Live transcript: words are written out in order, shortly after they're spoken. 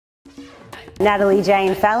Natalie,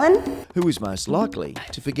 Jane, Fallon. Who is most likely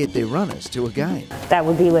to forget their runners to a game? That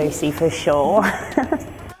would be Lucy for sure.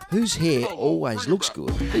 Whose hair always looks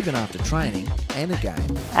good, even after training and a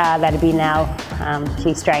game? That'd be Nell.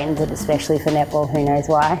 She straightens it, especially for netball, who knows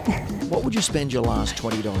why. What would you spend your last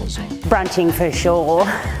 $20 on? Brunching for sure.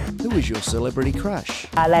 Who is your celebrity crush?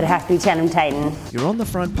 That'd have to be Channing Tatum. You're on the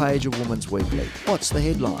front page of Woman's Weekly. What's the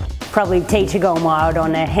headline? Probably teacher gone wild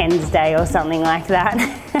on a hen's day or something like that.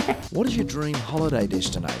 What is your dream holiday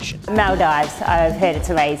destination? Meadows. I've heard it's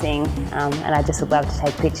amazing, and I just would love to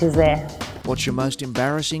take pictures there. What's your most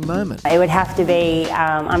embarrassing moment? It would have to be,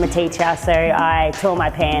 I'm a teacher, so I tore my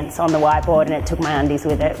pants on the whiteboard and it took my undies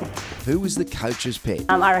with it. Who was the coach's pet?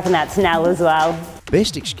 I reckon that's Nell as well.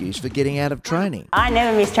 Best excuse for getting out of training? I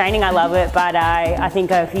never miss training, I love it, but I think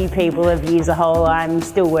a few people have used the whole I'm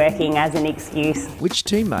still working as an excuse. Which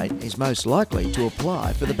teammate is most likely to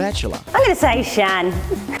apply for The Bachelor? I'm going to say Shan.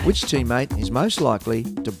 Which teammate is most likely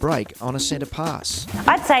to break on a centre pass?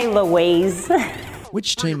 I'd say Louise.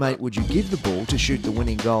 Which teammate would you give the ball to shoot the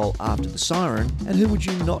winning goal after the siren, and who would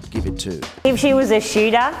you not give it to? If she was a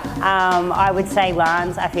shooter, I would say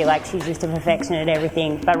Lance. I feel like she's just a perfection at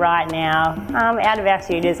everything. But right now, out of our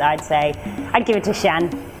shooters, I'd give it to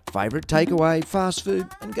Shan. Favourite takeaway, fast food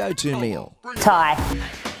and go-to meal? Thai.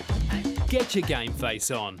 Get your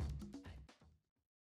GameFace on.